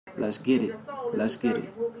let's get it. Let's get it.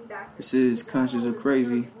 This is Conscious or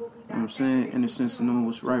Crazy. You know what I'm saying? In the sense of knowing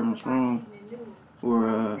what's right and what's wrong.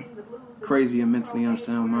 Or crazy and mentally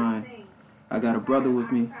unsound mind. I got a brother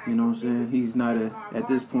with me, you know what I'm saying? He's not at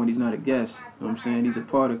this point, he's not a guest. You know what I'm saying? He's a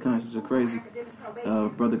part of Conscious or Crazy.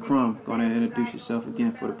 Brother Crumb, go ahead and introduce yourself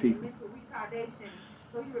again for the people.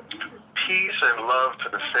 Peace and love to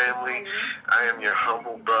the family. I am your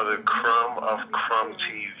humble brother Crumb of Crumb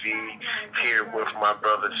TV, here with my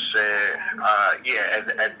brother Said.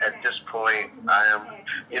 At this point, I am,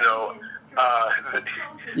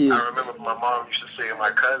 I remember my mom used to say to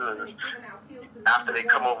my cousins, after they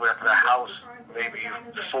come over after the house, maybe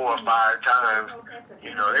 4 or 5 times, they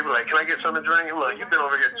be like, "Can I get something to drink?" Look, you've been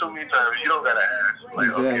over here too many times. You don't gotta ask. Like,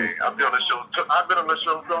 exactly. Okay, I've been on the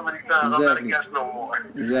show so many times. Exactly. I'm not a guest no more.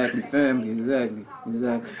 Exactly, family. Exactly.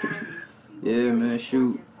 Yeah, man.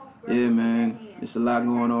 Shoot. Yeah, man. It's a lot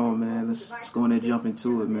going on, man. Let's go in and jump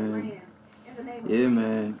into it, man. Yeah,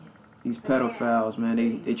 man. These pedophiles, man.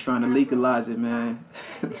 They trying to legalize it, man.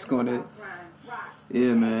 Let's go in there.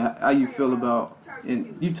 Yeah, man. How you feel about?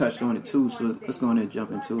 And you touched on it too, so let's go in and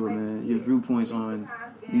jump into it, man. Your viewpoints on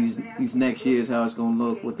these next years, how it's gonna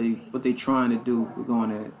look, what they trying to do. We're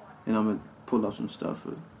going at, and I'm gonna pull up some stuff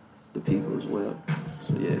for the people as well.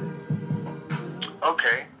 So yeah.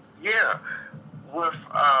 Okay. Yeah. With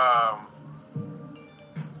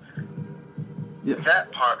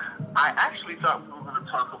that part, I actually thought we were going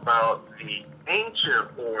to talk about the ancient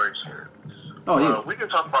origins. Oh yeah. We can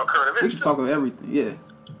talk about current events. We can talk about everything. Yeah.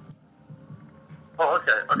 Oh,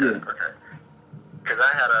 okay. Because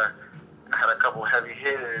I had a couple heavy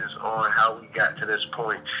hitters on how we got to this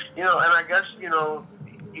point. And I guess,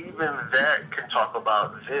 even that can talk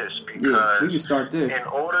about this, because we can start there. In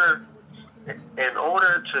order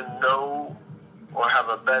to know or have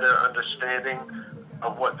a better understanding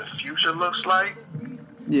of what the future looks like,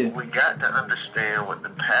 we got to understand what the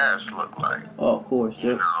past looked like. Oh, of course,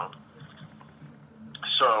 yeah.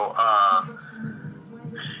 So,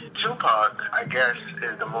 Tupac, I guess,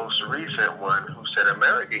 is the most recent one who said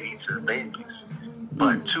America eats its babies.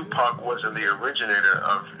 But Tupac wasn't the originator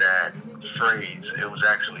of that phrase. It was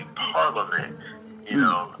actually Parliament.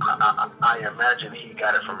 I imagine he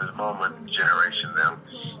got it from his mama generation then.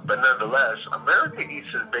 But nonetheless, America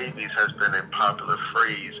eats its babies has been a popular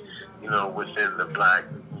phrase, within the black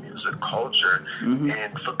music culture.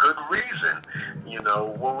 And for good reason.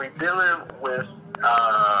 When we're dealing with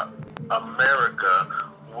America,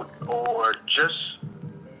 or just,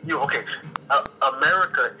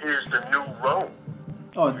 America is the new Rome.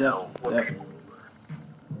 Oh, definitely.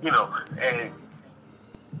 And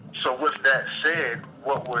so with that said,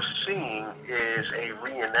 what we're seeing is a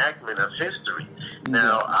reenactment of history.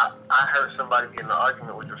 Now, I heard somebody get in an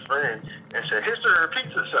argument with a friend and said, history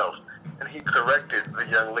repeats itself. And he corrected the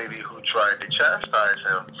young lady who tried to chastise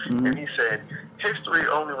him. And he said, history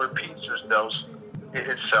only repeats itself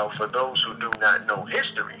for those who do not know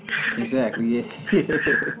history. Exactly, yeah.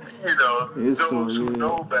 Those who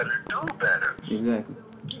know better do better. Exactly.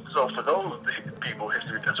 So for those people,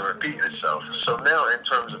 history doesn't repeat itself. So now in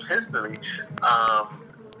terms of history,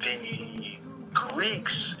 the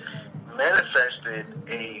Greeks manifested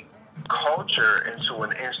a culture into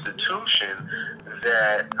an institution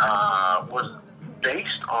that was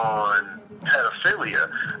based on pedophilia.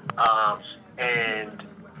 And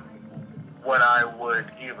what I would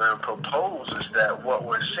even propose is that what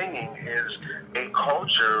we're seeing is a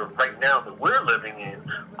culture right now that we're living in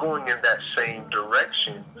going in that same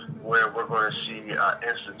direction, where we're going to see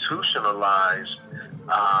institutionalized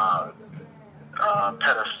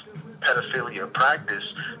pedophilia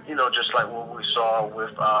practice, just like what we saw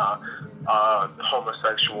with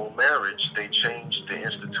homosexual marriage. They changed the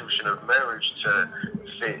institution of marriage to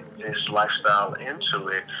fit this lifestyle into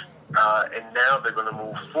it. And now they're going to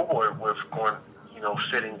move forward with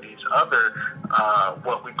fitting these other,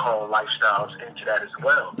 what we call lifestyles into that as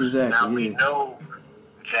well. Exactly. Now we know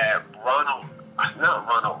that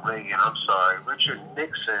Richard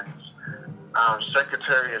Nixon's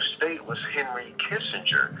Secretary of State was Henry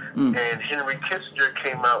Kissinger. And Henry Kissinger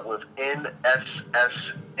came out with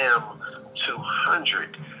NSSM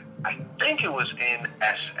 200. I think it was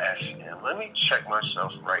NSSM. Let me check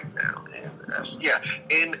myself right now.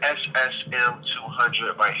 NSSM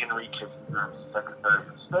 200 by Henry Kissinger, Secretary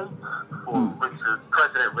of State, for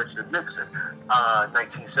President Richard Nixon,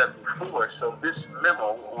 1974. So this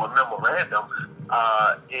memo, or memorandum,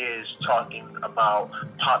 is talking about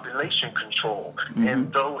population control.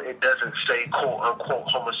 And though it doesn't say quote-unquote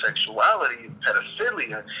homosexuality,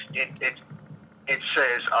 pedophilia, it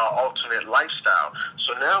says alternate lifestyle.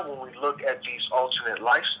 So now when we look at these alternate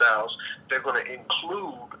lifestyles, they're going to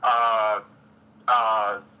include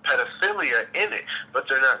pedophilia in it, but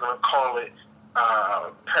they're not going to call it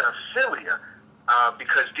pedophilia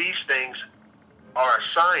because these things are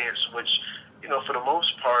science, which, you know, for the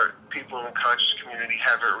most part, people in the conscious community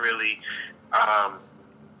haven't really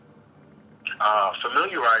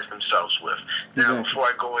familiarized themselves with. Now, before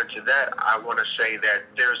I go into that, I want to say that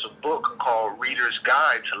there's a book called Reader's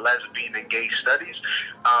Guide to Lesbian and Gay Studies,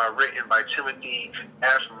 written by Timothy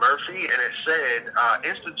F. Murphy, and it said,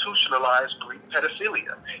 institutionalized Greek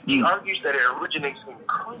pedophilia. He argues that it originates in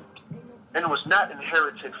Crete and was not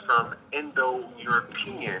inherited from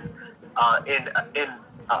Indo-European in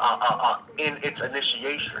its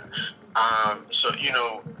initiation. So, you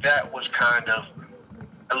know, that was kind of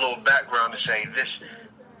a little background to say this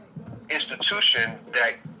institution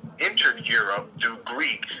that entered Europe through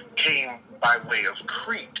Greek came by way of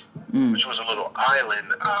Crete, which was a little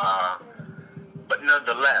island. But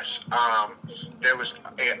nonetheless, there was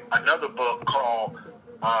another book called,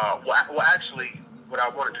 well, actually, what I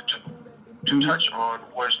wanted to touch on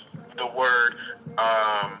was the word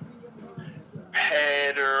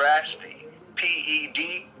pederasty,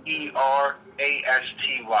 P-E-D-E-R-A-S-T-Y.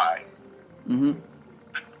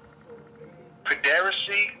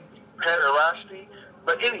 Pederasty,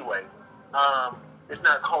 but anyway, it's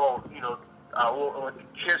not called, you know, well,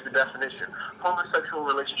 here's the definition: homosexual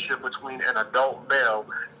relationship between an adult male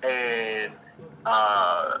and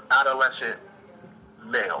adolescent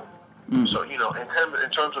male. So, you know, in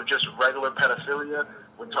terms of just regular pedophilia,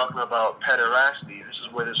 we're talking about pederasty. This is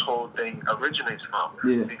where this whole thing originates from.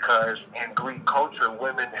 Yeah. Because in Greek culture,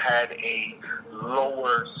 women had a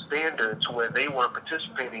lower standard to where they weren't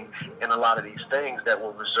participating in a lot of these things that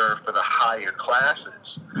were reserved for the higher classes.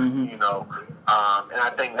 You know, and I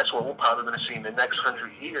think that's what we're probably going to see in the next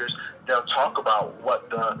 100 years. They'll talk about what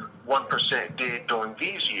the 1% did during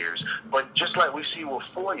these years. But just like we see with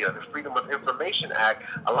FOIA, the Freedom of Information Act,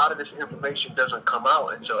 a lot of this information doesn't come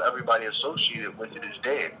out until everybody associated with it is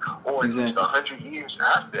dead. Or at least 100 years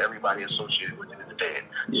after everybody associated with it is dead.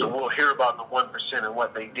 Yeah. So we'll hear about the 1% and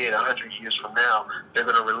what they did 100 years from now. They're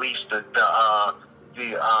going to release the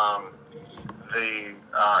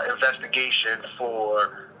investigation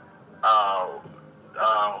for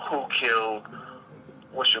who killed,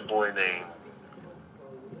 what's your boy name?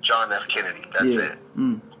 John F. Kennedy. That's it.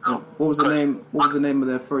 What was the name? What was the name of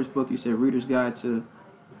that first book you said? Reader's Guide to.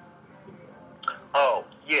 Oh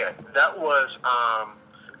yeah, that was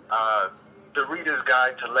the Reader's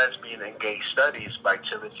Guide to Lesbian and Gay Studies by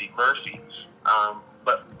Timothy Murphy.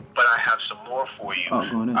 But I have some more for you. Oh,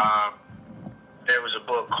 go ahead. There was a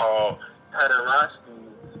book called Pederasty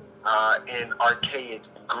in Archaic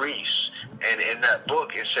Greece, and in that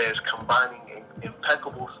book it says, combining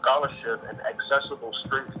impeccable scholarship and accessible,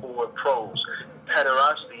 straightforward prose,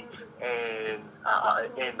 pederasty in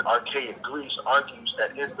Archaic Greece argues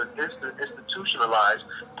that institutionalized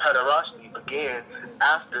pederasty began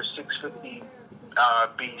after 650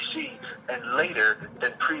 BC and later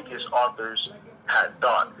than previous authors had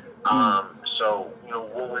thought. So, you know,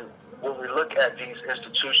 when we look at these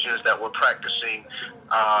institutions that were practicing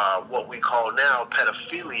what we call now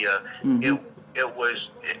pedophilia, it was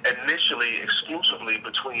initially exclusively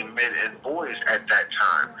between men and boys at that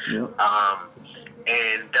time.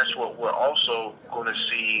 And that's what we're also going to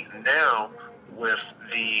see now with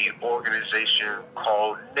the organization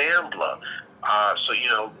called NAMBLA. So, you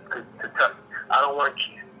know, I don't want to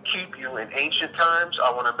keep you in ancient times.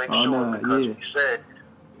 I want to make sure, because we said,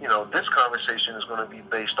 you know, this conversation is going to be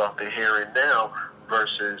based off the here and now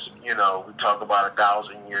versus, you know, we talk about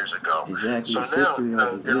 1,000 years ago. Exactly. So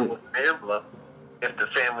now, with NAMBLA, if the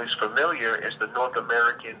family's familiar, it's the North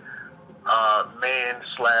American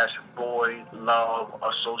Man/Boy Love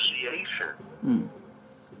Association.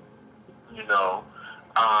 You know,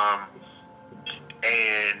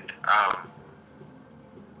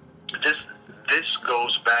 this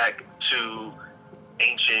goes back to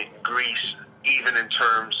ancient Greece, even in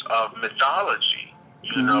terms of mythology.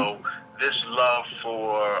 You know, this love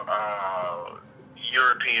for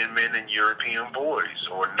European men and European boys,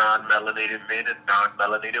 or non-melanated men and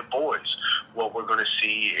non-melanated boys. What we're going to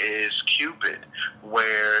see is Cupid,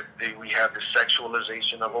 where we have the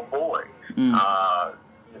sexualization of a boy. You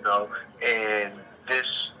know, and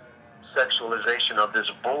this sexualization of this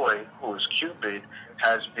boy, who is Cupid,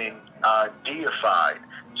 has been deified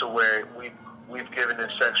to where we've given the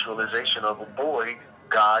sexualization of a boy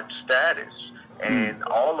God status. And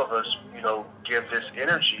all of us, you know, give this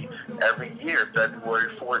energy every year, February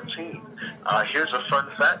 14th. Here's a fun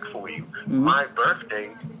fact for you. My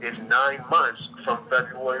birthday is 9 months from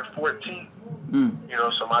February 14th. You know,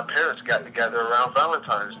 so my parents got together around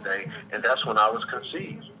Valentine's Day, and that's when I was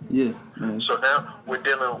conceived. Yeah, man. So now we're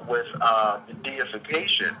dealing with the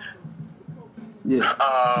deification Yeah.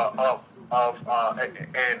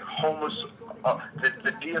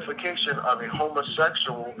 The deification of a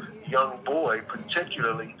homosexual young boy,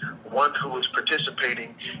 particularly one who is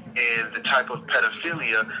participating in the type of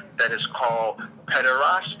pedophilia that is called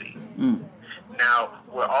pederasty. Mm. Now,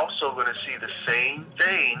 we're also going to see the same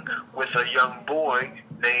thing with a young boy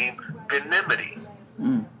named Ganymede.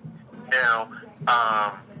 Mm. Now,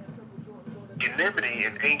 Ganymede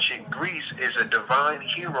in ancient Greece is a divine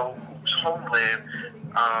hero whose homeland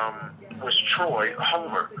was Troy.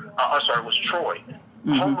 Was Troy.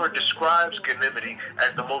 Mm-hmm. Homer describes Ganymede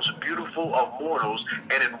as the most beautiful of mortals,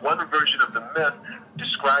 and in one version of the myth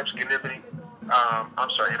describes Ganymede.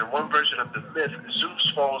 In one version of the myth,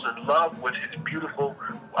 Zeus falls in love with his beauty,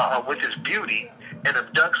 and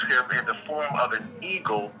abducts him in the form of an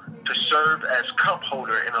eagle to serve as cup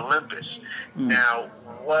holder in Olympus. Mm. Now,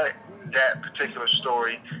 what that particular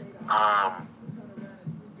story,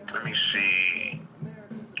 let me see.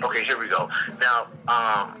 Okay, here we go. Now,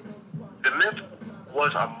 the myth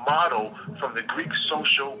was a model from the Greek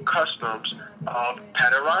social customs of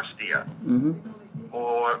pederastia, Mm-hmm.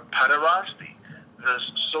 or pederasty, the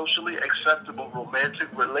socially acceptable romantic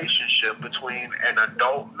relationship between an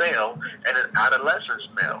adult male and an adolescent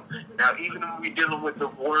male. Now, even when we're dealing with the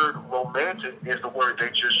word romantic, is the word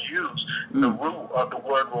they just used. The root of the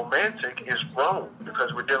word romantic is Rome,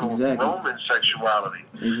 because we're dealing with Roman sexuality.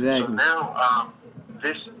 Exactly. So now,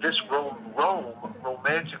 this Rome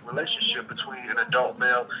romantic relationship between an adult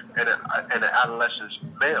male and an adolescent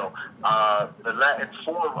male, the Latin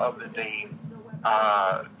form of the name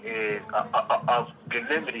of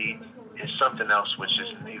Ganymede is something else, which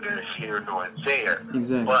is neither here nor there.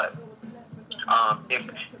 Exactly. But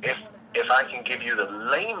if I can give you the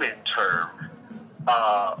layman term,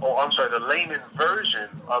 the layman version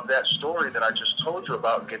of that story that I just told you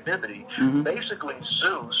about Ganymede, mm-hmm. basically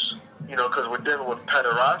Zeus, because we're dealing with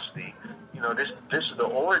pederasty, this is the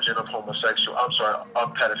origin of of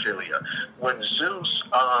pedophilia. When Zeus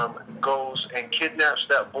goes and kidnaps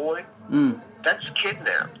that boy, that's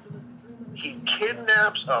kidnapped. He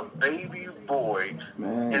kidnaps a baby boy.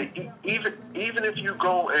 Man. And even if you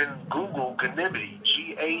go and Google Ganymede,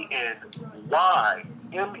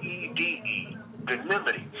 Ganymede,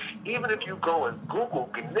 Ganymede, even if you go and Google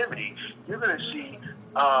Ganymede, you're going to see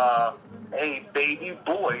a baby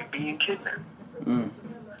boy being kidnapped. Mm.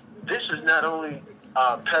 This is not only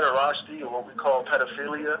pederasty, or what we call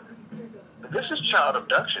pedophilia, but this is child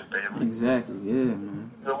abduction, family. Exactly, yeah,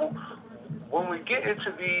 man. When we get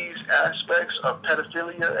into these aspects of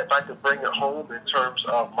pedophilia, if I could bring it home in terms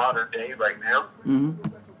of modern day right now, mm-hmm.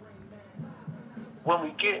 when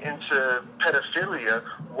we get into pedophilia,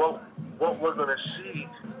 what we're going to see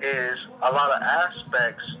is a lot of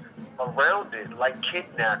aspects around it, like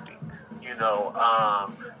kidnapping,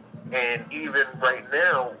 and even right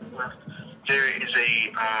now, there is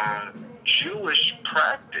a Jewish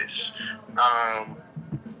practice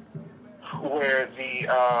where the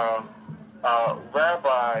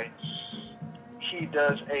rabbi, he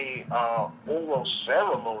does a oral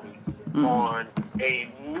ceremony on a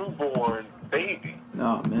newborn baby.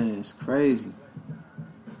 Oh man, it's crazy.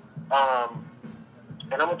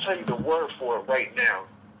 And I'm gonna tell you the word for it right now.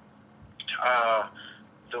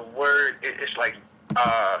 The word it's like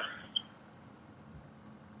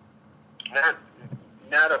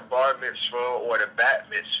not a bar mitzvah or the bat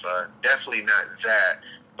mitzvah. Definitely not that.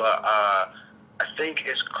 But I think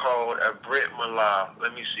it's called a Brit Milah.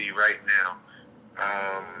 Let me see right now.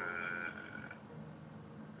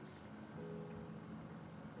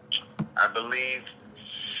 I believe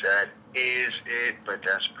that is it, but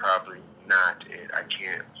that's probably not it. I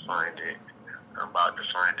can't find it. I'm about to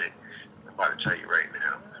find it. I'm about to tell you right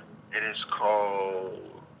now. It is called...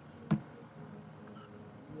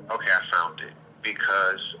 Okay, I found it.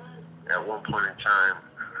 Because at one point in time,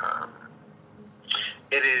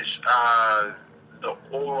 it is the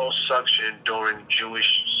oral suction during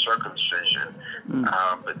Jewish circumcision.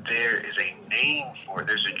 But there is a name for it.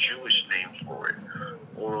 There's a Jewish name for it.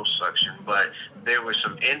 Oral suction. But there were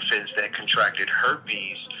some infants that contracted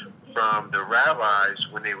herpes from the rabbis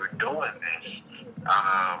when they were doing this.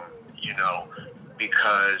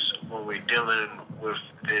 Because when we're dealing with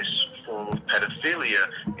this form of pedophilia,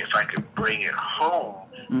 if I could bring it home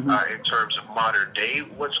in terms of modern day,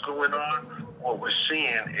 what's going on, what we're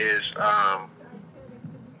seeing is,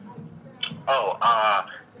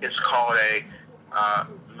 it's called a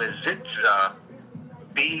Metzitza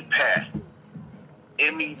B-PET,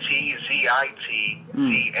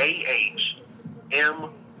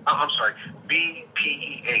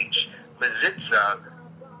 BPEH, Metzitza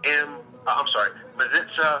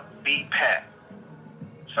Mezitza B. Pat.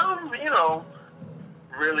 Some,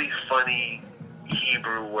 really funny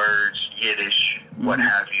Hebrew words, Yiddish, what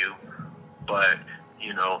have you. But,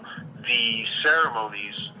 the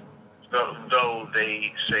ceremonies, though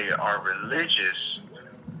they say are religious,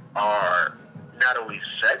 are not only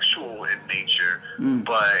sexual in nature,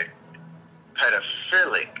 but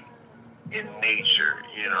pedophilic in nature,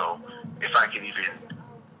 if I can even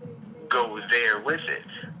go there with it.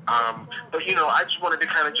 But, I just wanted to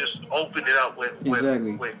kind of just open it up with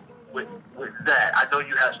that. I know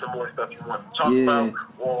you have some more stuff you want to talk about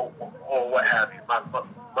or what have you.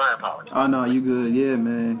 My apologies. Oh, no, you good. Yeah,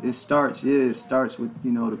 man. It starts with,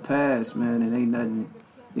 the past, man, and ain't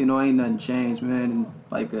nothing changed, man. And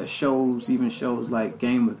like shows like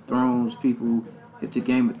Game of Thrones, people hip to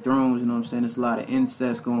Game of Thrones, you know what I'm saying? There's a lot of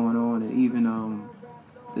incest going on, and even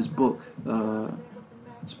this book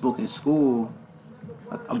in school,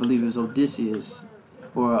 I believe it was Odysseus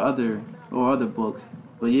or other book.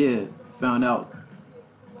 But yeah, found out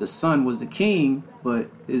the son was the king, but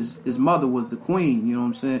his mother was the queen. You know what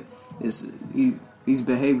I'm saying? These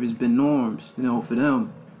behaviors been norms, for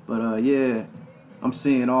them. But I'm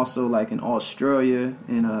seeing also like in Australia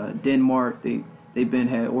and Denmark, they been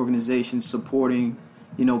had organizations supporting,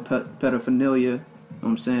 pedophilia. You know what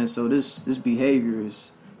I'm saying? So this behavior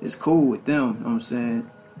is cool with them. You know what I'm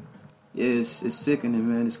saying? Yeah, it's sickening,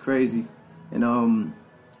 man. It's crazy, and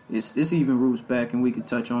it's even roots back, and we could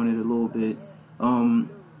touch on it a little bit.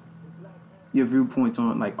 Your viewpoints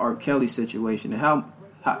on like R. Kelly's situation and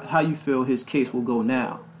how you feel his case will go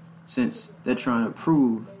now, since they're trying to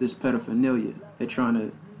prove this pedophilia. They're trying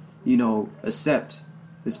to, accept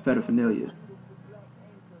this pedophilia,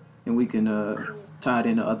 and we can tie it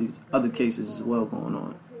into other cases as well going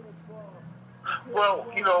on. Well,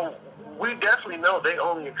 we definitely know they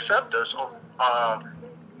only accept us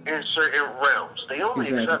in certain realms. They only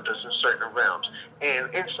accept us in certain realms.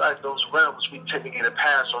 And inside those realms, we tend to get a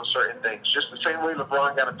pass on certain things. Just the same way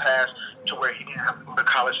LeBron got a pass to where he didn't have to go to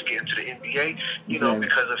college to get into the NBA,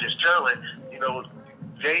 because of his talent,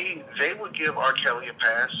 they would give R. Kelly a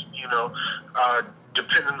pass,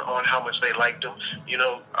 depending on how much they liked him.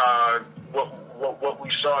 What we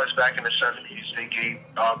saw is back in the 70s, they gave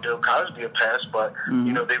Bill Cosby a pass, but,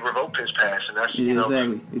 they revoked his pass. And that's,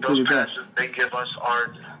 those passes they give us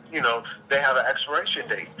aren't, they have an expiration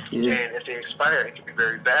date. Yeah. And if they expire, it can be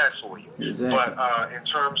very bad for you. Exactly. But in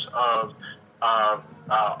terms of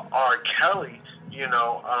R. Kelly,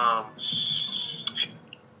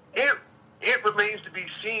 it remains to be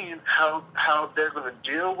seen how they're going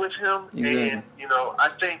to deal with him. Exactly. And, I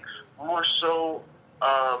think more so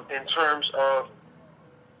in terms of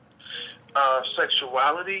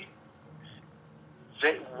sexuality,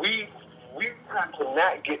 that we have to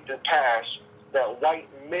not get the pass that white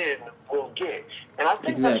men will get. And I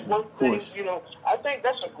think that's one thing, I think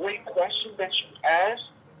that's a great question that you asked,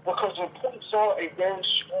 because it points out a very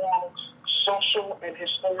strong social and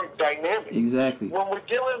historic dynamic. Exactly. When we're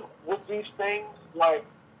dealing with these things like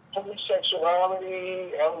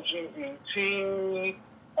homosexuality, LGBT,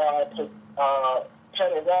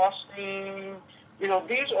 pederasty,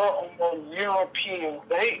 these are all European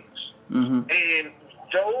things. Mm-hmm. And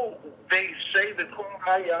though they say the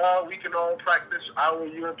Kumbaya, we can all practice our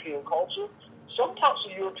European culture, some parts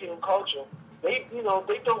of European culture, they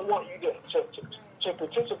don't want you to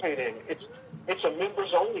participate in it. It's a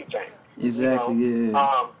members only thing. Exactly.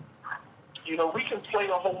 Yeah. We can play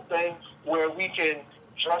the whole thing where we can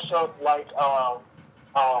dress up like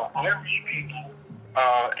Irish people,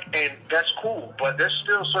 and that's cool. But there's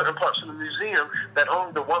still certain parts of the museum that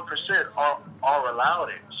only the 1% are allowed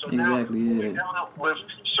in. So now we're dealing with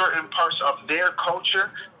certain parts of their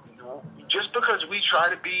culture. Just because we try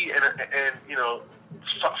to be and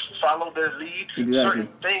follow their lead, certain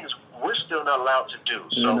things we're still not allowed to do.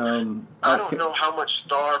 So I don't know how much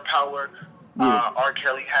star power R.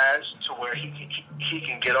 Kelly has to where he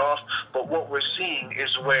can get off, but what we're seeing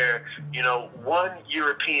is where one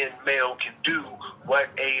European male can do what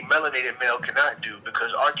a melanated male cannot do,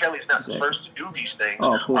 because R. Kelly's not the first to do these things.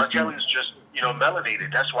 R. Kelly's just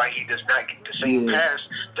melanated. That's why he does not get the same pass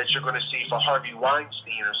that you're going to see for Harvey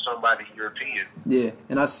Weinstein or somebody European. Yeah,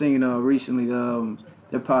 and I seen recently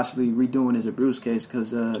they're possibly redoing his abuse case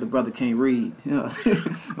because the brother can't read. You know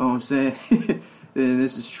what I'm saying? And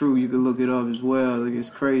this is true. You can look it up as well. Like, it's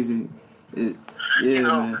crazy.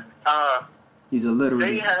 Man. He's illiterate.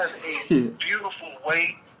 They have a beautiful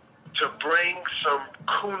way to bring some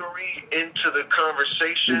coonery into the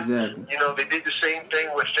conversation. Exactly. They did the same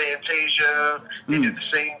thing with Fantasia. They did the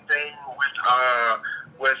same thing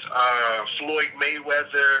with Floyd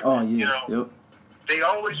Mayweather. Oh, yeah. Yep. they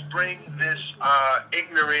always bring this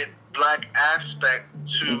ignorant black aspect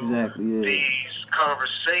to these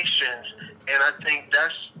conversations, and I think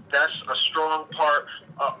that's a strong part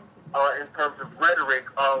in terms of rhetoric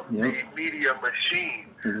of the media machine.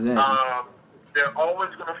 Exactly. They're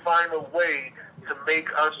always going to find a way to make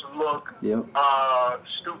us look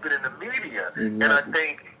stupid in the media. Exactly. And I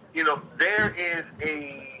think, there is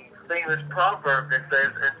a famous proverb that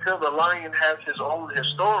says, until the lion has his own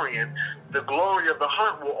historian, the glory of the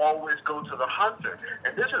hunt will always go to the hunter.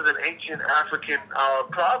 And this is an ancient African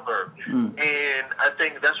proverb. And I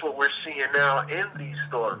think that's what we're seeing now in these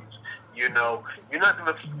stories. You're not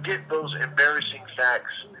going to get those embarrassing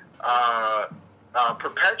facts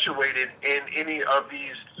perpetuated in any of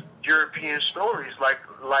these European stories, like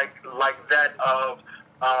that of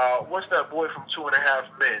what's that boy from 2.5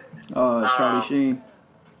 Men? Charlie Sheen.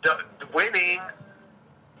 The winning.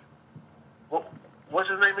 What's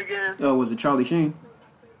his name again? Oh, was it Charlie Sheen?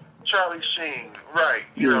 Charlie Sheen, right?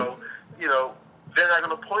 You know, they're not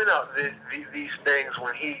going to point out these things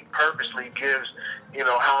when he purposely gives,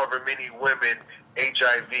 however many women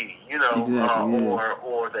HIV,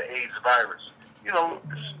 or the AIDS virus.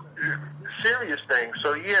 Serious things.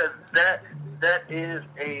 So that is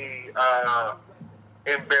a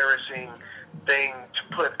embarrassing thing to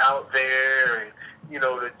put out there, and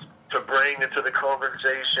to bring into the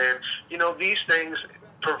conversation. These things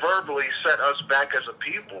proverbially set us back as a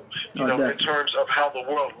people. In terms of how the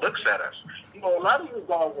world looks at us. A lot of you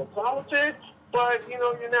guys are talented, but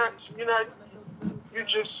you're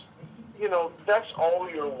just that's all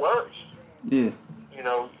you're worth. Yeah.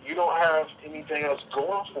 You don't have anything else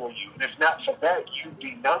going for you. If not for that, you'd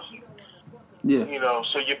be nothing. Yeah.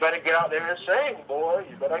 So you better get out there and sing, boy.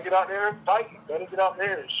 You better get out there and fight. You better get out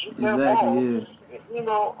there and shoot that ball. Yeah. And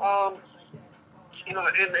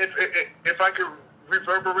if I could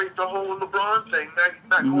reverberate the whole LeBron thing,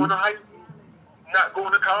 not going to not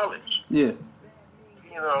going to college. Yeah.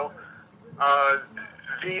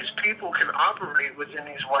 These people can operate within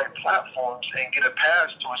these white platforms and get a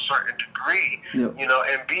pass to a certain degree,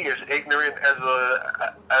 and be as ignorant as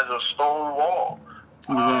a stone wall.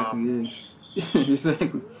 Exactly.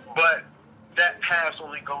 Exactly. But that pass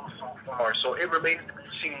only goes so far, so it remains to be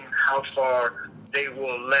seen how far they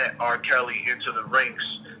will let R. Kelly into the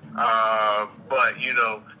ranks. But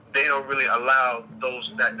they don't really allow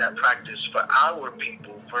those that practice for our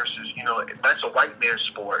people versus, that's a white man's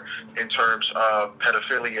sport in terms of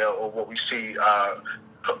pedophilia, or what we see,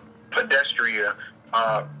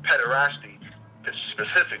 pederasty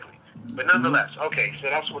specifically. But nonetheless, okay, so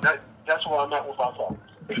that's where I'm at with my thought.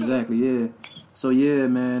 Exactly, yeah. So yeah,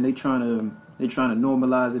 man, they trying to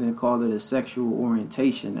normalize it and call it a sexual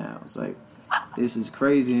orientation now. It's like, this is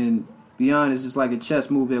crazy, and be honest, it's like a chess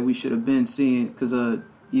move that we should have been seeing, because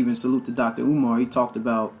even salute to Dr. Umar, he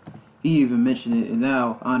even mentioned it, and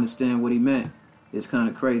now I understand what he meant. It's kind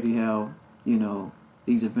of crazy how,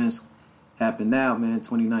 these events happen now, man,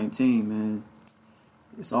 2019, man.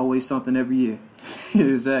 It's always something every year.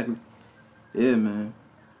 Exactly. Yeah, man.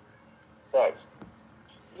 Right.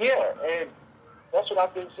 Yeah, and that's what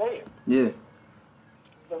I've been saying. Yeah.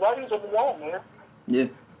 The writing's on the wall, man. Yeah.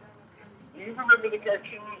 Do you remember the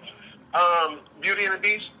cartoon, Beauty and the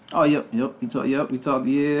Beast? Oh, yep. We talked,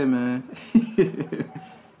 yeah, man.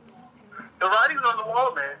 The writing's on the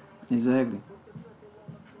wall, man. Exactly.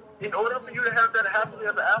 In order for you to have that happily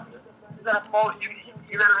ever after,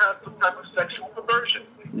 you gotta have some type of sexual perversion.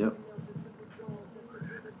 Yep.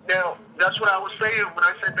 Now, that's what I was saying when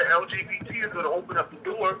I said the LGBT is going to open up the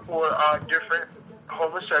door for different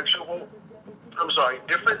sexual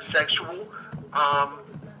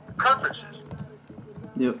preferences.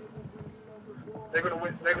 Yep. They're going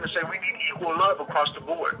to say we need equal love across the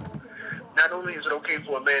board. Not only is it okay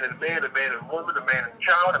for a man and a man and a woman, a man and a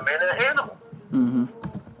child, a man and an animal. Mm-hmm.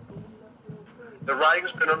 The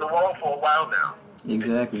writing's been on the wall for a while now.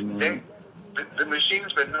 Exactly, man. The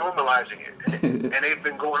machine's been normalizing it, and they've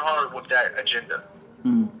been going hard with that agenda.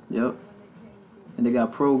 Yep. And they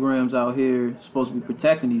got programs out here supposed to be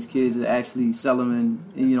protecting these kids that actually sell them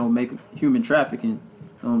and, make human trafficking.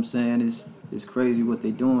 You know what I'm saying? It's crazy what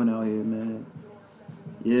they doing out here, man.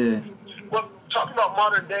 Yeah. Well, talking about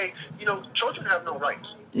modern day, children have no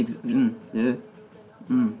rights. Yeah.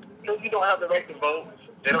 You don't have the right to vote.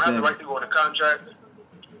 They don't have the right to go on a contract.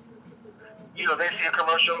 They see a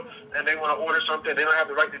commercial and they want to order something. They don't have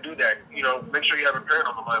the right to do that. Make sure you have a parent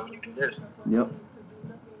on the line when you do this. Yep.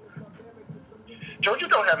 Children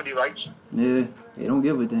don't have any rights. Yeah, they don't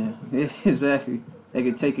give a damn. Yeah, exactly. They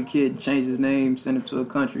could take a kid, change his name, send him to a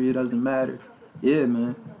country. It doesn't matter. Yeah,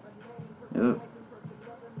 man. Yep.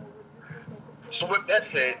 So with that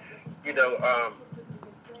said,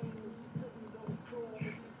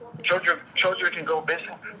 children can go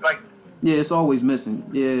missing. Like, yeah, it's always missing.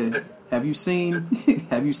 Yeah, have you seen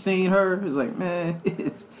have you seen her? It's like, man,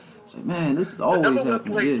 it's like, man, this is the always number one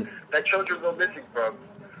happening. place Yeah, that children go missing from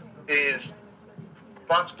is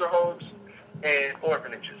foster homes and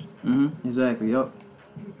orphanages. Exactly. Yep.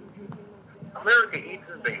 America eats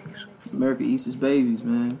its babies. America eats its babies,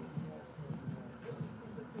 man.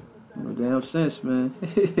 No damn sense, man.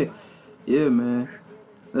 Yeah, man.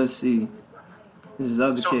 Let's see. This is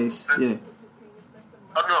other case. Yeah.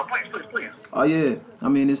 Oh, no, please. Oh, yeah. I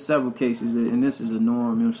mean, there's several cases, and this is a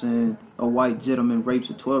norm, you know what I'm saying? A white gentleman rapes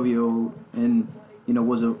a 12-year-old and,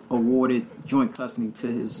 was awarded joint custody to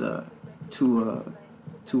his,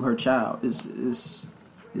 to her child.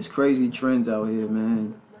 It's crazy trends out here,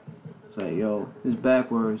 man. It's like, yo, it's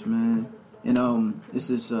backwards, man. And, it's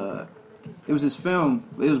this, it was this film.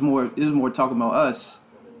 It was more talking about us.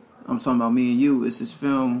 I'm talking about me and you. It's this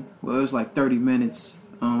film. Well, it was like 30 minutes.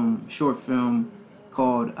 Short film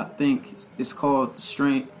called, I think it's called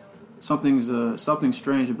Something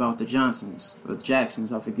Strange About the Johnsons or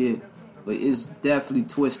Jacksons. I forget, but it's definitely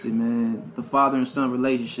twisted, man. The father and son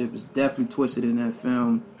relationship is definitely twisted in that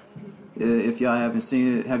film. If y'all haven't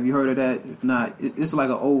seen it, have you heard of that? If not, it's like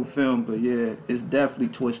an old film, but yeah, it's definitely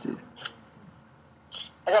twisted.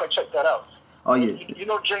 I gotta check that out. Oh yeah. You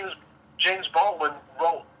know, James Baldwin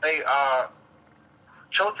wrote a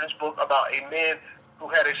children's book about a man who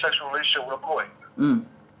had a sexual relationship with a boy.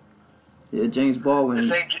 Yeah, James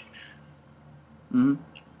Baldwin. No,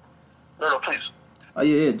 please. Oh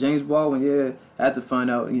yeah, James Baldwin. Yeah, I had to find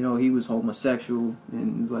out. He was homosexual,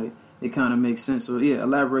 and it's like it kind of makes sense. So yeah,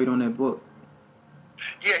 elaborate on that book.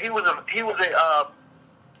 Yeah, he was a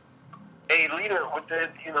leader within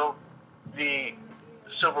the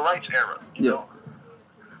civil rights era. You know,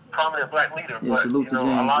 prominent black leader. Yeah, but salute to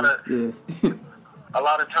James. A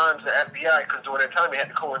lot of times the FBI, because during that time they had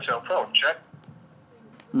the COINTELPRO, check.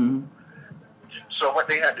 So what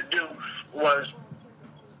they had to do was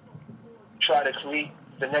try to create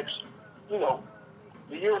the next, the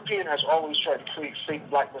European has always tried to create fake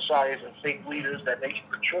black messiahs and fake leaders that they can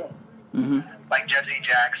control. Like Jesse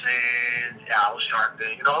Jackson, Al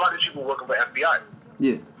Sharpton, a lot of these people working for FBI.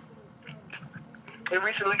 Yeah. It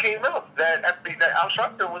recently came out that Al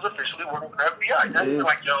Sharpton was officially working for the FBI. That's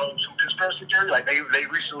like, some conspiracy theory. Like, they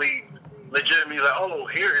recently legitimately like, oh,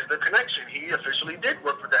 here is the connection. He officially did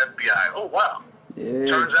work for the FBI. Oh, wow. Yeah.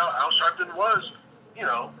 Turns out Al Sharpton was,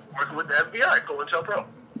 working with the FBI, COINTELPRO.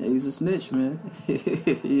 Yeah, he's a snitch, man.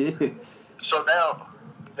 Yeah. So now,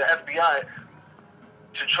 the FBI,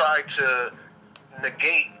 to try to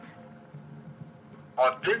negate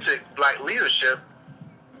authentic black leadership,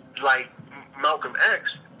 like Malcolm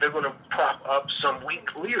X, they're going to prop up some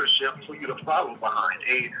weak leadership for you to follow behind.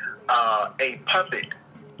 A puppet,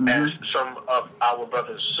 as some of our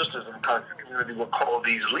brothers and sisters in the community will call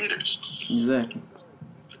these leaders. Exactly.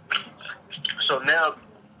 So now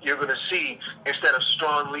you're going to see, instead of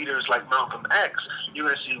strong leaders like Malcolm X, you're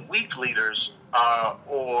going to see weak leaders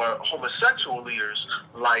or homosexual leaders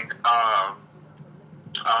like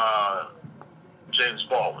James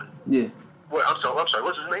Baldwin. Yeah. Well, I'm sorry.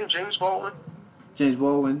 What's his name? James Baldwin? James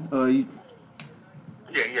Baldwin. Yeah.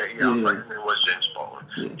 I'm sorry, his name was James Baldwin.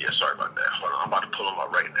 Yeah, sorry about that. Hold on, I'm about to pull him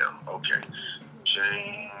up right now. Okay.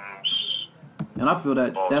 James. And I feel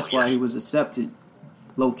that Baldwin, that's why he was accepted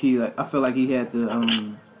low key. Like, I feel like he had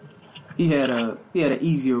the he had an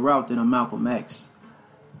easier route than a Malcolm X.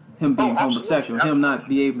 Him being homosexual, him not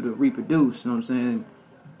be able to reproduce. You know what I'm saying?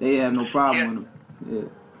 They have no problem with him. Yeah.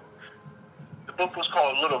 The book was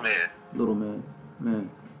called Little Man. Little Man.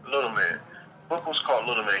 Little Man. The book was called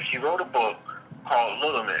Little Man. He wrote a book called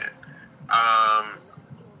Little Man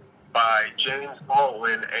by James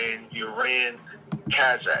Baldwin and Uran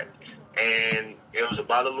Kazak. And it was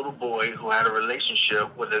about a little boy who had a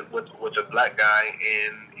relationship with a black guy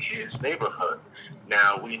in his neighborhood.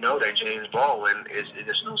 Now, we know that James Baldwin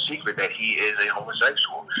it's no secret that he is a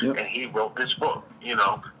homosexual. Yep. And he wrote this book,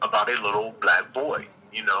 about a little black boy,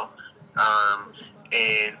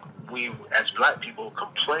 and we, as black people,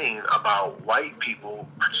 complain about white people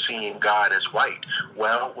seeing God as white.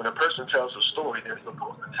 Well, when a person tells a story, they're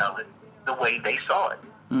supposed to tell it the way they saw it.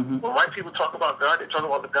 When white people talk about God, they talk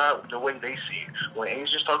about the God the way they see it. When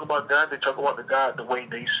Asians talk about God, they talk about the God the way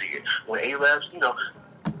they see it. When Arabs,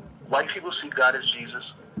 white people see God as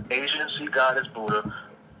Jesus. Asians see God as Buddha.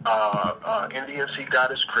 Indians see God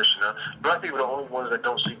as Krishna. Black people are the only ones that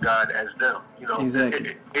don't see God as them.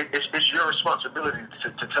 Exactly. It's your responsibility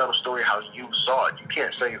to tell the story how you saw it. You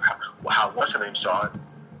can't say how what's her name saw it.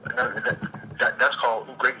 That's called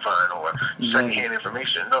grapevine or secondhand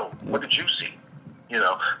information. No, what did you see?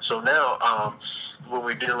 So now when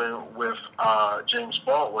we're dealing with James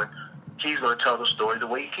Baldwin, he's going to tell the story the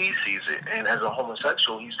way he sees it. And as a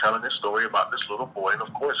homosexual, he's telling this story about this little boy. And,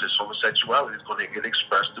 of course, his homosexuality is going to get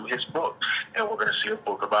expressed through his book. And we're going to see a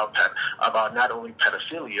book about not only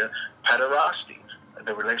pedophilia, pederasty,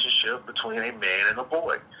 the relationship between a man and a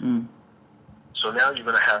boy. Mm. So now you're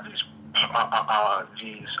going to have these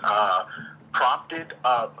propped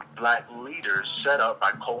up black leaders set up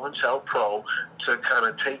by COINTELPRO to kind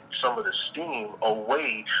of take some of the steam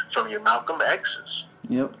away from your Malcolm X's.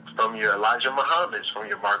 Yep. From your Elijah Muhammad's, from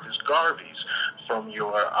your Marcus Garvey's, from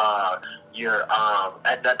your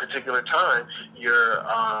at that particular time, your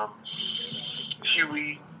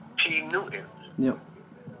Huey P. Newton. Yep.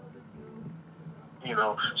 You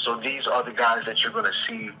know, so these are the guys that you're going to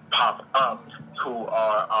see pop up who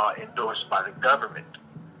are endorsed by the government.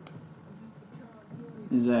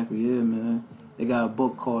 Exactly, yeah, man. They got a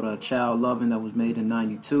book called Child Loving that was made in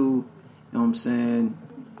 92. You know what I'm saying?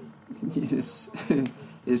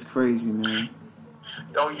 It's crazy, man.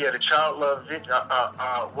 Oh, yeah, the child love video.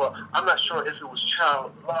 Well, I'm not sure if it was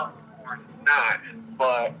child love or not,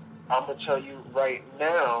 but I'm going to tell you right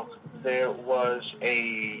now, there was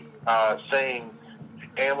a thing,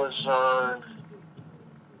 Amazon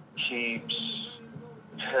keeps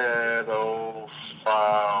pedophile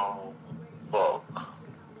book.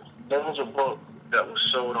 There was a book that was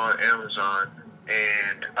sold on Amazon,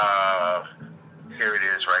 and here it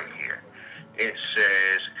is right here. It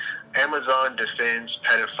says, Amazon defends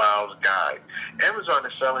pedophiles guide. Amazon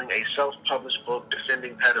is selling a self-published book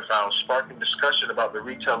defending pedophiles, sparking discussion about the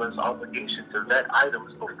retailer's obligation to vet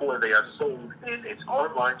items before they are sold in its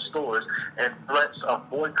online stores and threats of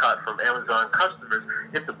boycott from Amazon customers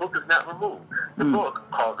if the book is not removed. The book,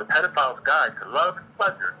 called The Pedophile's Guide to Love and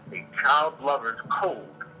Pleasure, a child lover's code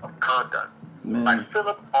of conduct, by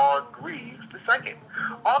Philip R. Greaves II,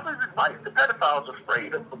 offers advice to pedophiles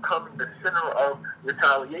afraid of becoming the center of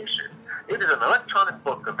retaliation. It is an electronic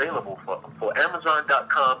book available for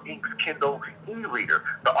Amazon.com Inc.'s Kindle e-reader.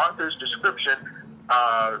 The author's description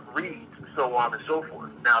reads, so on and so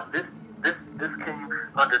forth. Now, this came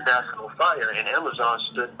under national fire, and Amazon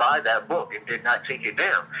stood by that book and did not take it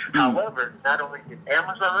down. However, not only did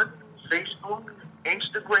Amazon, Facebook,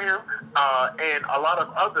 Instagram, and a lot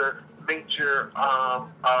of other major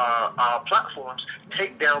platforms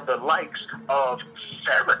take down the likes of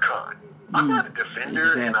Farrakhan. I'm not a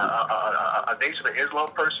defender and a Nation of Islam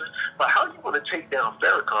person, but how are you going to take down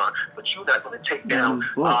Farrakhan, but you're not going to take down the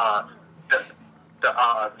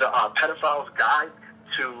pedophile's guide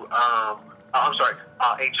to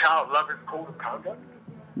a child lover's code of conduct?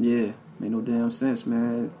 Yeah, made no damn sense,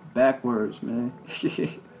 man. Backwards, man.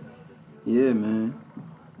 Yeah, man.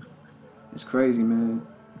 It's crazy, man.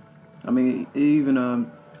 I mean,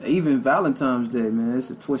 even Valentine's Day, man.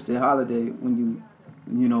 It's a twisted holiday when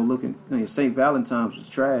you know, looking. St. Valentine's was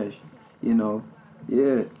trash, you know.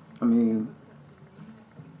 Yeah, I mean,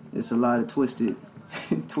 it's a lot of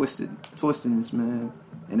twistedness, man,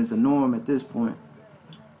 and it's a norm at this point.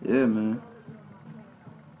 Yeah, man.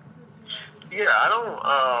 Yeah, I don't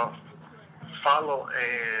follow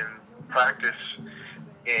and practice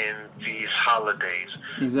in these holidays.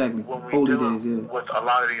 Exactly. When we're Holy dealing days, yeah. with a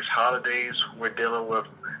lot of these holidays, we're dealing with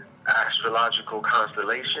astrological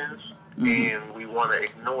constellations, and we want to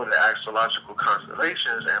ignore the astrological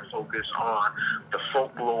constellations and focus on the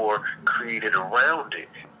folklore created around it.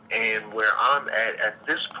 And where I'm at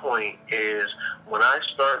this point is when I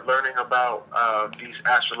start learning about these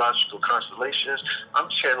astrological constellations, I'm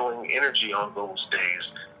channeling energy on those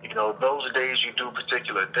days. You know, those days you do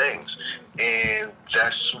particular things. And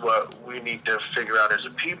that's what we need to figure out as a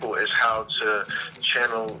people, is how to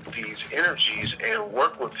channel these energies and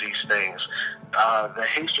work with these things. The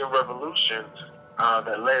Haitian Revolution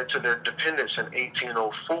that led to their independence in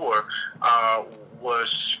 1804 was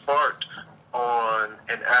sparked on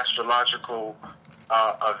an astrological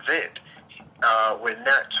event. When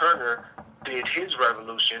Nat Turner did his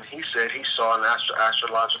revolution, he said he saw an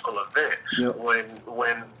astrological event. Yep.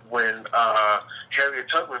 When Harriet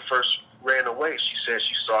Tubman first ran away, she said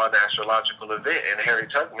she saw an astrological event, and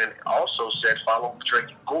Harriet Tubman also said follow Drake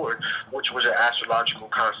and Gord, which was an astrological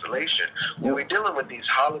constellation. When we're dealing with these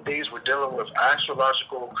holidays, we're dealing with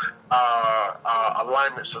astrological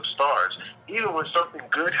alignments of stars. Even when something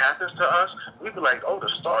good happens to us, we be like, oh, the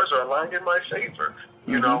stars are aligned in my favor.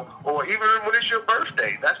 You know, or even when it's your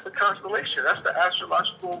birthday, that's the constellation. That's the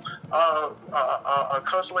astrological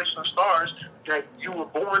constellation of stars that you were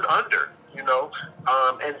born under. You know,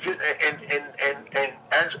 and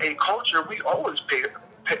as a culture, we always pay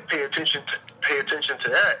pay attention to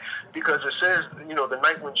that, because it says, the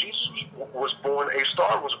night when Jesus was born, a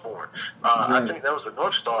star was born. Exactly. I think that was the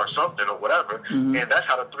North Star or something or whatever, Mm-hmm. and that's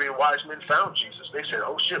how the three wise men found Jesus. They said,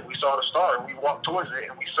 "Oh shit, we saw the star and we walked towards it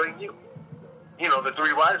and we seen you." The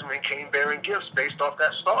three wise men came bearing gifts based off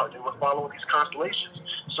that star. They were following these constellations.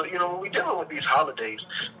 So, when we're dealing with these holidays,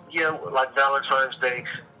 like Valentine's Day,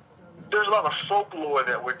 there's a lot of folklore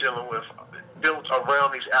that we're dealing with built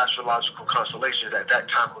around these astrological constellations. At that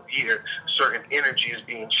time of year, certain energy is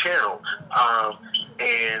being channeled.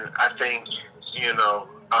 And I think,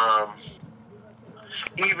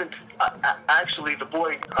 even actually the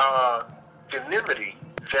boy Ganymede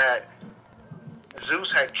that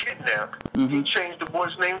Zeus had kidnapped, Mm-hmm. he changed the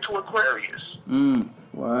boy's name to Aquarius.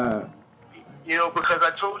 Wow. Because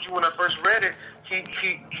I told you when I first read it,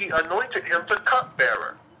 he anointed him the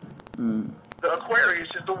cupbearer. The Aquarius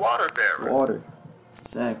is the water bearer. Water.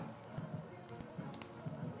 Exactly.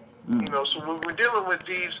 So when we're dealing with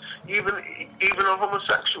these, even the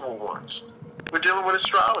homosexual ones, we're dealing with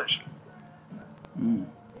astrology. Man,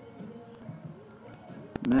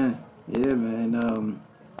 yeah, man.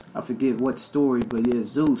 I forget what story, but yeah,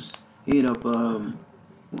 Zeus. He ended up.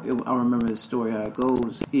 I remember the story how it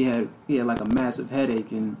goes. He had like a massive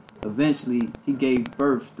headache, and eventually he gave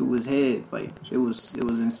birth through his head. Like it was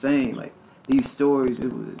insane. Like these stories,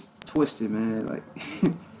 it was twisted, man. Like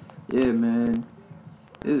yeah, man.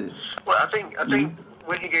 Well, I think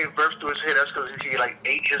when he gave birth to his head, that's because he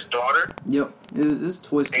ate his daughter. Yep, it's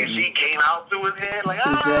twisted. And she came out through his head like,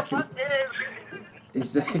 Exactly. fuck this.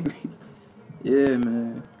 Exactly. Yeah,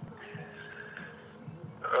 man.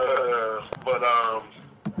 But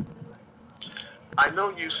I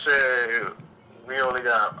know you said we only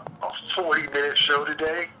got a 40-minute show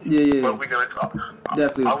today. Yeah. But we're gonna talk.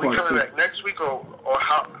 Definitely. Are we part coming two. back next week, or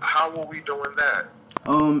how are we doing that?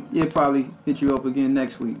 Yeah, probably hit you up again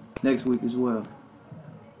next week. Next week as well.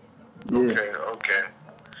 Yeah. Okay.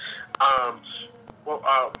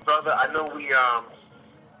 Brother, I know we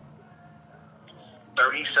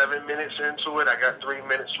 37 minutes into it. I got 3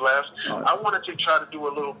 minutes left. Right. I wanted to try to do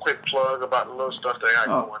a little quick plug about the little stuff that I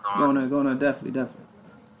got going on. Going on, definitely.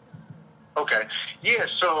 Okay. Yeah,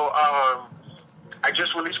 so I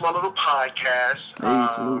just released my little podcast. Hey,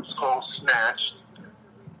 salute. It's called Snatched.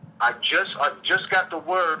 I just got the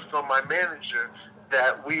word from my manager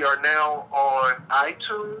that we are now on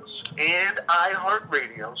iTunes and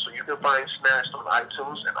iHeartRadio. So you can find Snatched on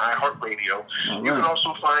iTunes and iHeartRadio. Right. You can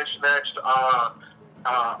also find Snatched.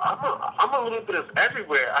 I'm a little bit of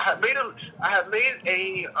everywhere. I have made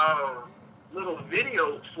a little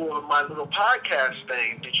video for my little podcast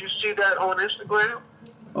thing. Did you see that on Instagram?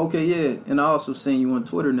 Okay, yeah, and I also seen you on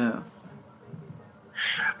Twitter now.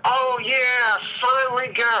 Oh yeah, I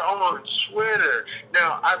finally got on Twitter.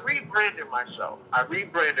 Now I rebranded myself.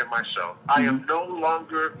 I am no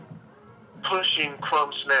longer pushing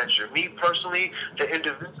Crumb Snatcher. Me personally, the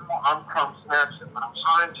individual, I'm Crumb Snatcher. But I'm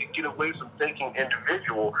trying to get away from thinking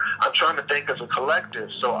individual. I'm trying to think as a collective.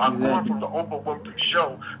 So I'm going from the Oprah Winfrey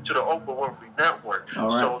Show to the Oprah Winfrey Network. All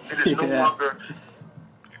right. So it is no longer.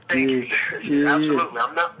 Thank you. Absolutely.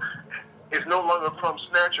 I'm not. It's no longer Crumb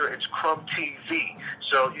Snatcher. It's Crumb TV.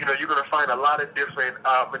 So you're going to find a lot of different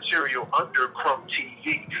material under Crumb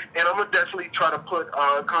TV, and I'm gonna definitely try to put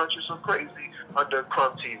Conscious of Crazy under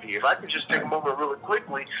Crumb TV. If I could just take a moment really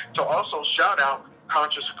quickly to also shout out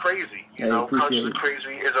Conscious of Crazy. Conscious of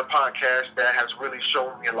Crazy is a podcast that has really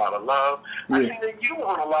shown me a lot of love. Yeah. I think that you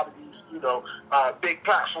on a lot of these, big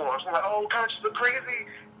platforms. I'm like, oh, Conscious of Crazy,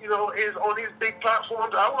 is on these big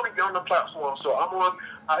platforms. I want to get on the platform, so I'm on.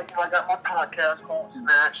 I got my podcast called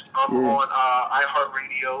Snatched. I'm on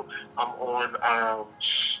iHeartRadio. I'm on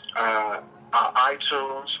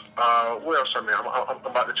iTunes. Where else am I? I'm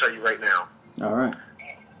about to tell you right now. All right.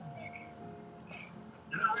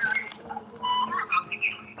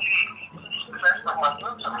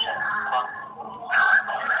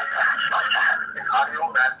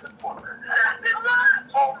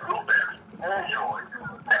 On Blueberry, Android,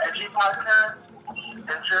 the Edgy Podcast,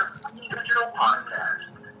 Stitcher, Digital Podcast,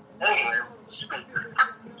 and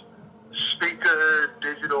Speaker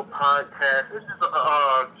Digital Podcast. This is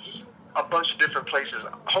a bunch of different places.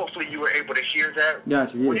 Hopefully you were able to hear that.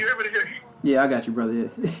 Got you, yeah. Were you able to hear? Yeah, I got you, brother, yeah.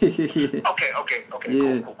 Okay.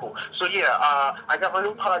 Yeah. Cool. So yeah, I got my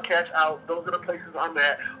new podcast out. Those are the places I'm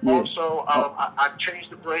at. Yeah. Also, I've changed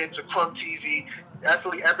the brand to Crumb TV.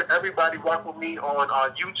 Actually, everybody rock with me on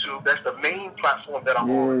YouTube. That's the main platform that I'm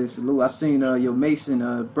on. Yeah, salute. I seen your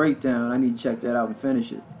Mason breakdown. I need to check that out and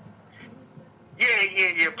finish it.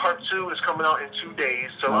 Yeah. Part 2 is coming out in 2 days.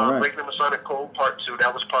 So All right. Breaking the Masonic Code Part 2.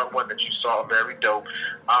 That was Part 1 that you saw. Very dope.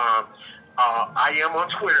 I am on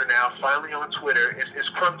Twitter now. Finally on Twitter. It's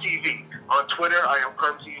Crumb TV. On Twitter, I am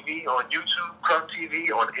Crumb TV. On YouTube, Crumb TV.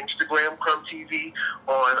 On Instagram, Crumb TV.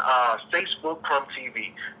 On Facebook, Crumb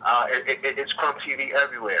TV. It's Crumb TV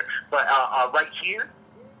everywhere. But right here,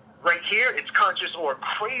 it's Conscious or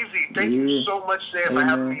Crazy. Thank you so much, Sam, for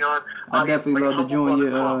having me on. I definitely love to join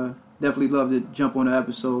you. Definitely love to jump on the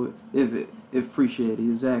episode if appreciated.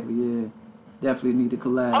 Exactly, yeah. Definitely need to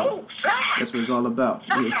collab. Oh, that's what it's all about.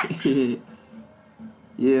 Yeah,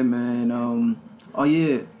 yeah, man. Oh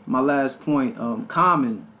yeah, my last point.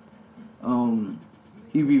 Common.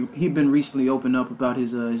 He been recently opened up about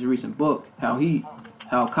his recent book. How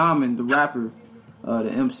Common, the rapper,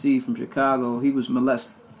 the MC from Chicago, he was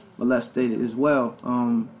molested as well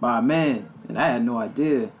by a man, and I had no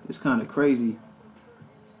idea. It's kind of crazy.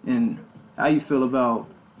 And how you feel about?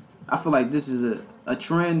 I feel like this is a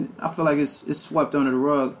trend. I feel like it's swept under the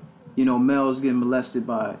rug. You know, males getting molested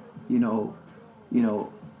by you know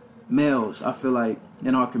males. I feel like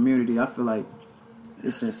in our community, I feel like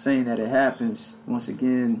it's insane that it happens once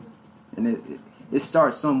again, and it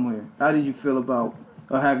starts somewhere. How did you feel about,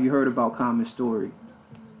 or have you heard about Common's story?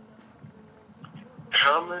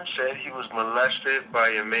 Common said he was molested by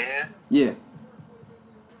a man. Yeah.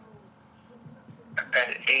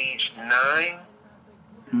 At age 9.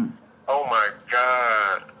 Oh my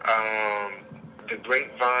God. The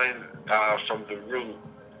grapevine from the root.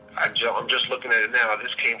 I'm just looking at it now.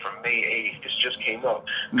 This came from May 8th. This just came up.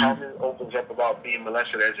 Common opens up about being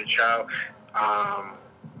molested as a child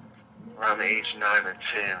around the age 9 or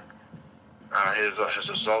 10. His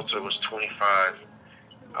assaulter was 25.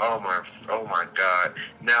 Oh my God.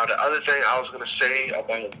 Now the other thing I was going to say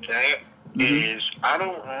about that is I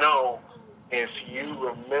don't know if you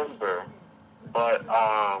remember, but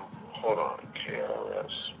hold on.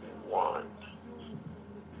 KRS-One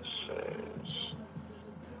says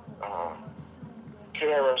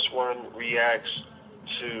KRS-One reacts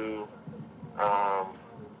to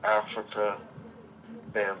Africa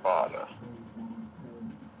Bambaataa.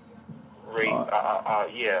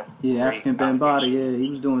 Yeah, African Bambaataa, yeah, he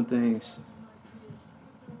was doing things.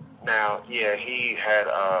 Now, yeah, he had,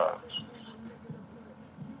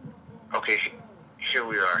 okay, here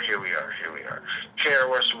we are.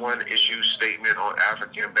 KRS-One issues statement on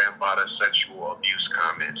African Bambaataa sexual abuse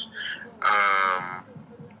comments.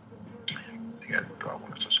 Do I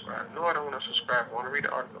want to subscribe? No, I don't want to subscribe. I want to read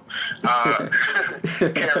the article.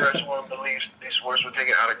 KRS-One believes these words were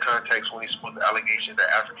taken out of context when he spoke the allegation that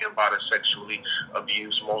African Bambaataa sexually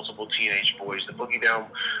abused multiple teenage boys. The Boogie Down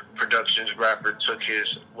Productions rapper took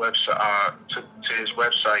his website to his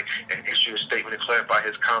website and issued a statement to clarify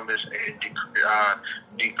his comments and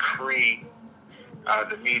decry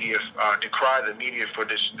the media for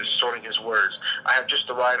distorting his words. I have just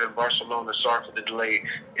arrived in Barcelona. Sorry for the delay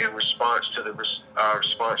in response to the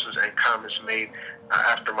responses and comments made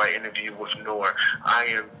after my interview with Noor. I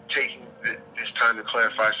am taking this time to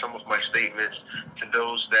clarify some of my statements to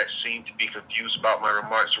those that seem to be confused about my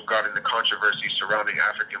remarks regarding the controversy surrounding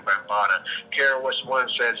African Bambaataa. KRS-One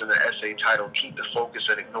says in the essay titled "Keep the Focus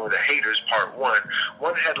and Ignore the Haters," Part 1.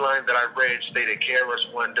 One headline that I read stated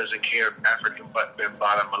KRS-One doesn't care if African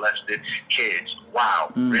Bambaataa molested kids.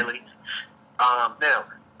 Wow, really? Now,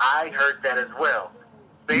 I heard that as well.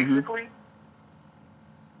 Basically,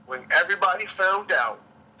 when everybody found out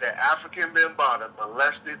that African Bambaataa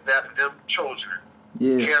molested them children,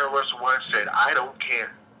 KRS-One said, "I don't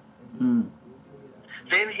care."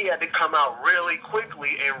 Then he had to come out really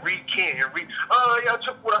quickly and recant and y'all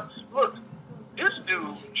took what look, this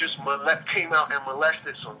dude just came out and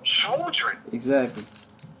molested some children. Exactly.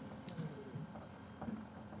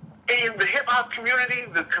 And the hip hop community,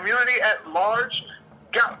 the community at large,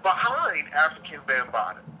 got behind African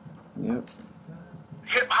Bambaataa. Yep.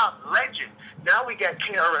 Hip hop legend. Now we got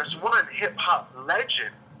KRS-One, hip hop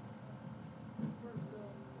legend.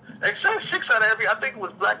 It said 6 out of every, I think it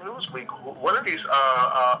was Black Newsweek, one of these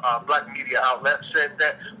black media outlets said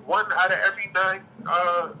that 1 out of every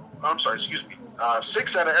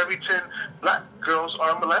 6 out of every 10 black girls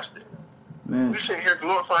are molested. Man. We sit here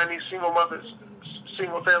glorifying these single mothers,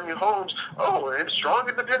 single family homes. Oh, and strong,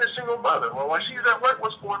 independent single mother. Well, while she's at work,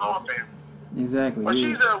 what's going on, fam? Exactly. While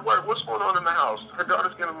she's at work, what's going on in the house? Her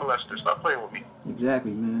daughter's getting molested. Stop playing with me.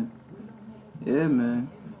 Exactly, man. Yeah, man.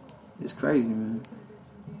 It's crazy, man.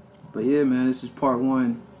 But yeah, man, this is part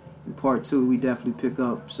 1. And part 2, we definitely pick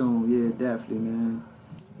up soon. Yeah, definitely, man.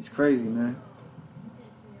 It's crazy, man.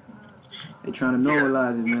 They trying to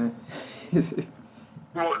normalize it, man.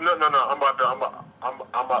 Well, no.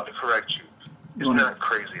 I'm about to correct you. It's not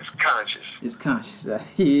crazy. It's conscious. It's conscious.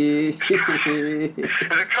 Yeah. Is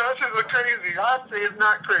it conscious or crazy? I say it's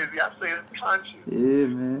not crazy. I say it's conscious. Yeah,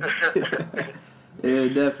 man. Yeah,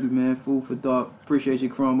 definitely, man. Food for thought. Appreciate you,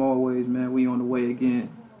 Chrome, always, man. We on the way again.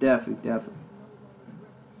 Definitely.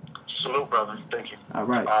 Salute, brother. Thank you. All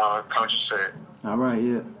right. Conscious said. All right,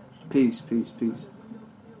 yeah. Peace. Peace.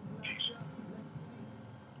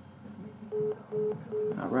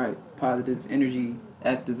 All right. Positive energy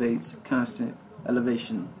activates constant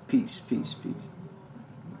elevation. Peace.